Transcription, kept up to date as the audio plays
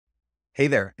Hey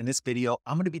there, in this video,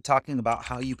 I'm going to be talking about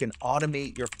how you can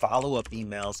automate your follow-up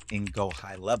emails in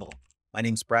GoHighLevel. My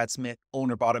name's Brad Smith,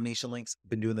 owner of Automation Links.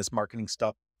 Been doing this marketing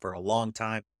stuff for a long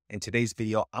time. In today's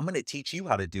video, I'm going to teach you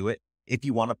how to do it if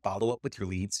you want to follow up with your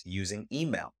leads using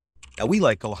email. Now, we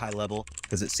like GoHighLevel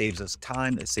because it saves us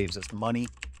time, it saves us money,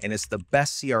 and it's the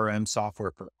best CRM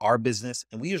software for our business,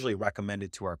 and we usually recommend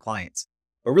it to our clients.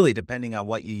 But really, depending on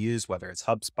what you use, whether it's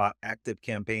HubSpot,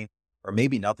 ActiveCampaign, or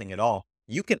maybe nothing at all,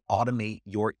 you can automate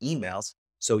your emails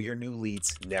so your new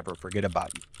leads never forget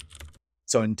about you.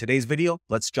 So in today's video,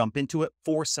 let's jump into it.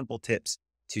 4 simple tips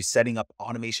to setting up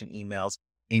automation emails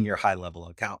in your high-level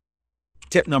account.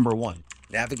 Tip number 1,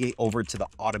 navigate over to the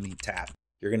Automate tab.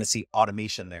 You're going to see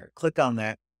automation there. Click on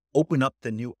that, open up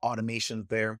the new automation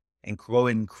there, and go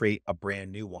ahead and create a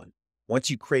brand new one. Once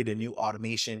you create a new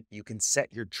automation, you can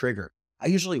set your trigger. I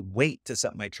usually wait to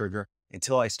set my trigger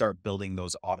until I start building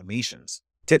those automations.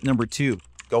 Tip number 2,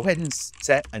 go ahead and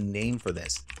set a name for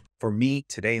this. For me,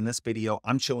 today in this video,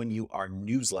 I'm showing you our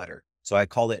newsletter. So I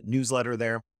call it newsletter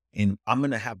there, and I'm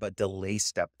going to have a delay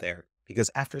step there because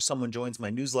after someone joins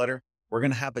my newsletter, we're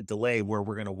going to have a delay where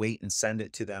we're going to wait and send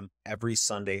it to them every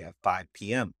Sunday at 5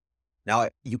 p.m. Now,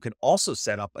 you can also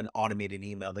set up an automated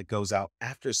email that goes out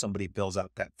after somebody fills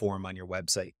out that form on your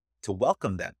website to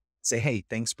welcome them. Say, hey,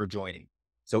 thanks for joining.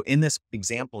 So in this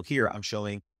example here, I'm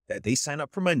showing that they sign up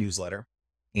for my newsletter,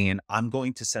 and I'm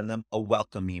going to send them a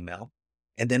welcome email.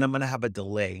 And then I'm going to have a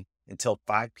delay until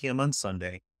 5 p.m. on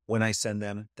Sunday when I send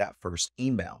them that first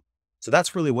email. So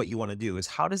that's really what you want to do is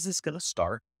how is this going to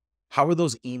start? How are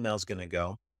those emails going to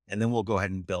go? And then we'll go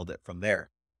ahead and build it from there.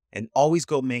 And always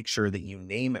go make sure that you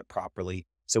name it properly.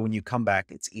 So when you come back,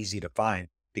 it's easy to find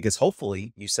because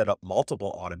hopefully you set up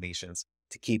multiple automations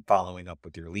to keep following up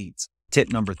with your leads.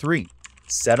 Tip number 3,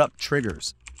 set up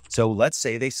triggers. So let's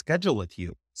say they schedule with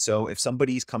you. So if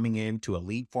somebody's coming in to a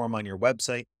lead form on your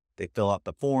website, they fill out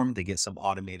the form, they get some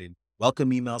automated welcome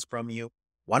emails from you.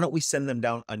 Why don't we send them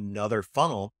down another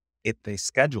funnel if they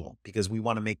schedule? Because we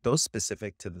want to make those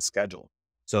specific to the schedule.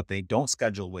 So if they don't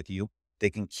schedule with you,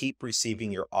 they can keep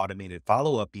receiving your automated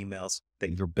follow-up emails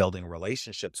that you're building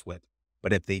relationships with.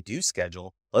 But if they do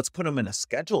schedule, let's put them in a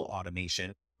schedule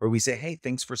automation where we say, hey,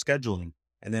 thanks for scheduling.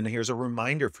 And then here's a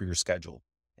reminder for your schedule.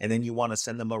 And then you want to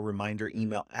send them a reminder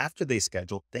email after they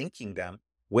schedule, thanking them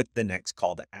with the next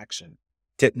call to action.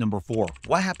 Tip number 4,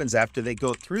 what happens after they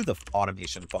go through the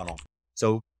automation funnel?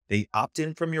 So they opt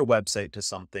in from your website to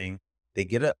something, they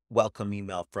get a welcome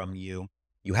email from you,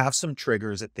 you have some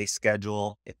triggers if they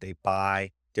schedule, if they buy,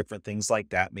 different things like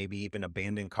that, maybe even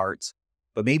abandon carts,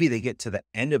 but maybe they get to the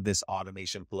end of this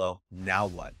automation flow. Now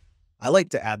what? I like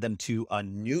to add them to a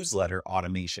newsletter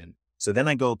automation. So then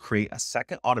I go create a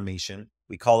second automation.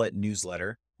 We call it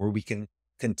newsletter, where we can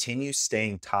continue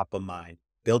staying top of mind,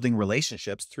 building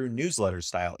relationships through newsletter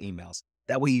style emails.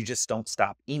 That way you just don't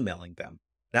stop emailing them.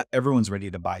 Not everyone's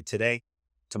ready to buy today,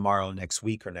 tomorrow, next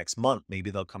week, or next month. Maybe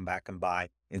they'll come back and buy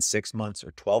in 6 months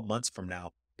or 12 months from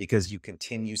now because you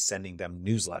continue sending them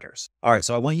newsletters. All right,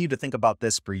 so I want you to think about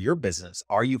this for your business.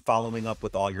 Are you following up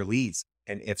with all your leads?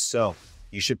 And if so,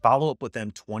 you should follow up with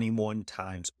them 21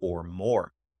 times or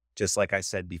more. Just like I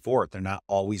said before, they're not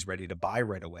always ready to buy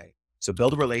right away. So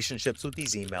build relationships with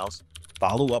these emails,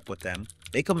 follow up with them,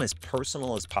 make them as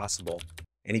personal as possible.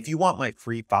 And if you want my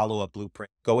free follow-up blueprint,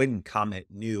 go ahead and comment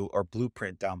new or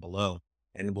blueprint down below,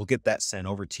 and we'll get that sent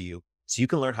over to you so you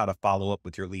can learn how to follow up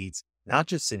with your leads, not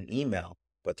just in email,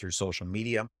 but through social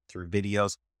media, through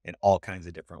videos, and all kinds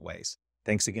of different ways.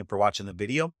 Thanks again for watching the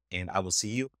video, and I will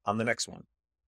see you on the next one.